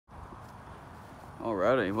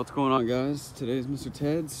Alrighty, what's going on, guys? Today's Mr.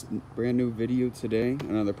 Ted's brand new video today,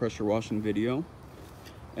 another pressure washing video.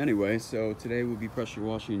 Anyway, so today we'll be pressure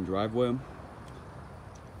washing driveway,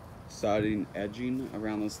 siding, edging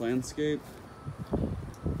around this landscape.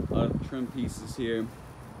 A lot of trim pieces here,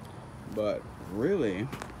 but really,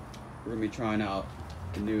 we're gonna be trying out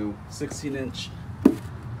the new 16-inch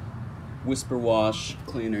Whisper Wash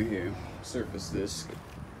cleaner here, surface disc.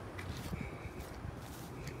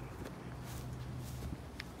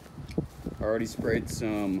 I already sprayed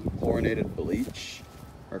some chlorinated bleach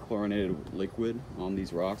or chlorinated liquid on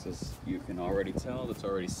these rocks, as you can already tell. That's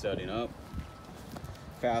already setting up.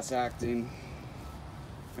 Fast acting,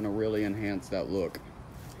 gonna really enhance that look.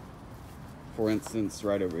 For instance,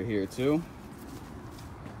 right over here too.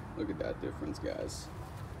 Look at that difference, guys.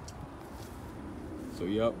 So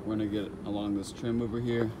yep, we're gonna get along this trim over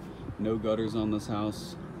here. No gutters on this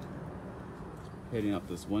house. Hitting up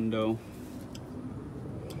this window.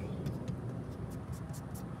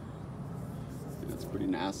 It's pretty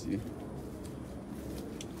nasty.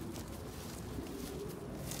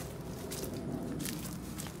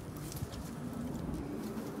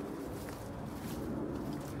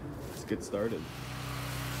 Let's get started.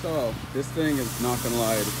 So this thing is, not gonna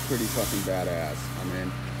lie, it's pretty fucking badass. I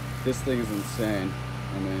mean, this thing is insane.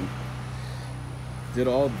 I mean, did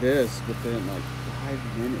all this within like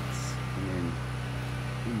 5 minutes. I mean,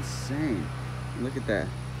 insane. Look at that.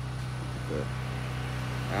 Look at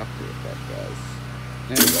the after effect, guys.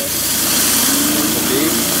 Anyway, the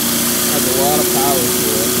beam has a lot of power to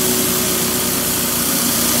it.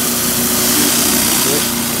 Just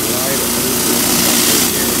right over here.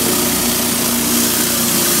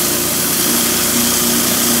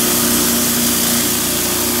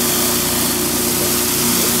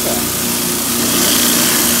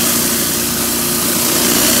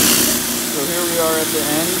 So here we are at the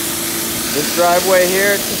end. This driveway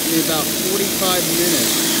here took me about 45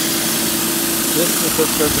 minutes. This is the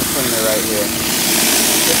surface cleaner right here.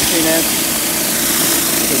 16-inch,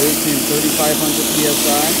 producing 3,500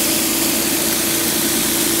 PSI.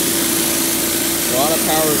 A lot of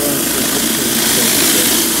power going to the 16-inch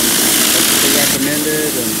surface. That's what they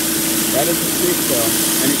recommended, and that is the peak though.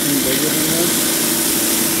 Anything bigger than this,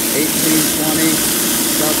 18, 20,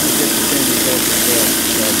 doesn't get the same results as this.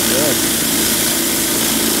 So good.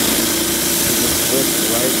 Just whips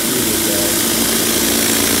right through the guys.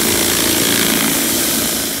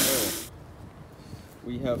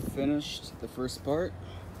 We have finished the first part.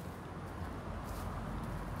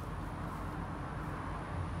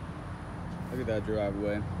 Look at that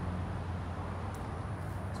driveway.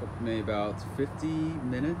 Took me about 50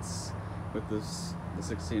 minutes with the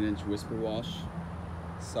 16-inch Whisper Wash.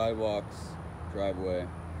 Sidewalks, driveway,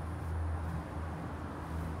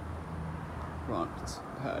 front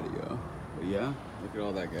patio. But yeah, look at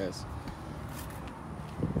all that, guys.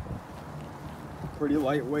 Pretty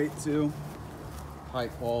lightweight too. High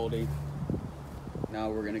quality. Now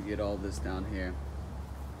we're gonna get all this down here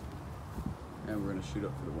and we're gonna shoot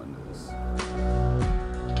up for the windows.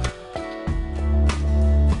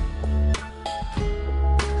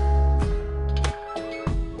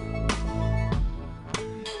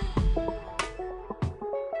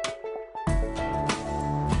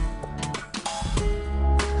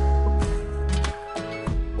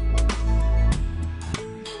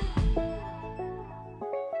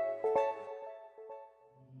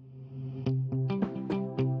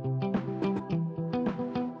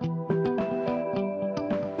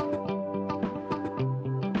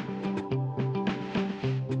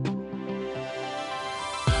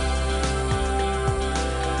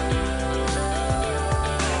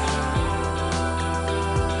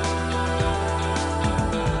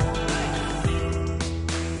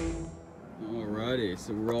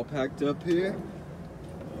 So we're all packed up here.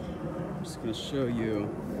 I'm just gonna show you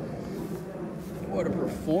what a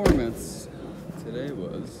performance today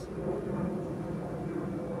was.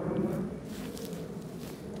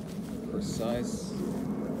 Precise,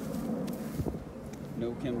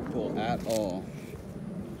 no chemical at all.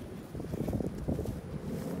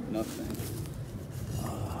 Nothing.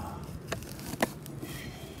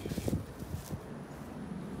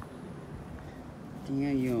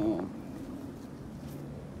 Damn.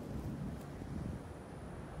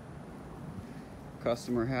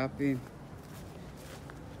 Customer happy.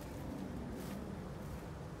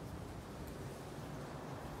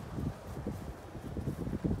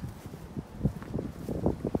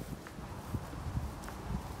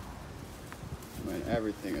 I mean,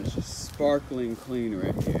 everything is just sparkling clean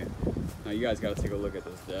right here. Now you guys got to take a look at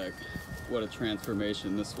this deck. What a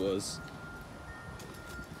transformation this was.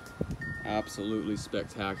 Absolutely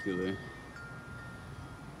spectacular.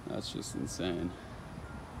 That's just insane.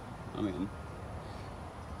 I mean,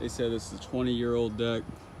 they said this is a 20-year-old deck.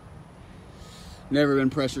 Never been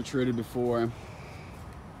pressure treated before.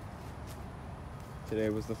 Today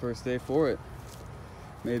was the first day for it.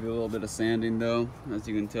 Maybe a little bit of sanding though, as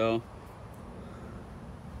you can tell.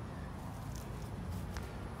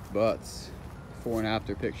 But before and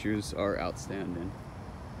after pictures are outstanding.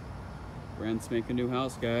 Brand spanking new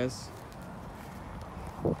house, guys.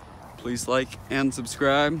 Please like and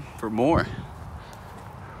subscribe for more.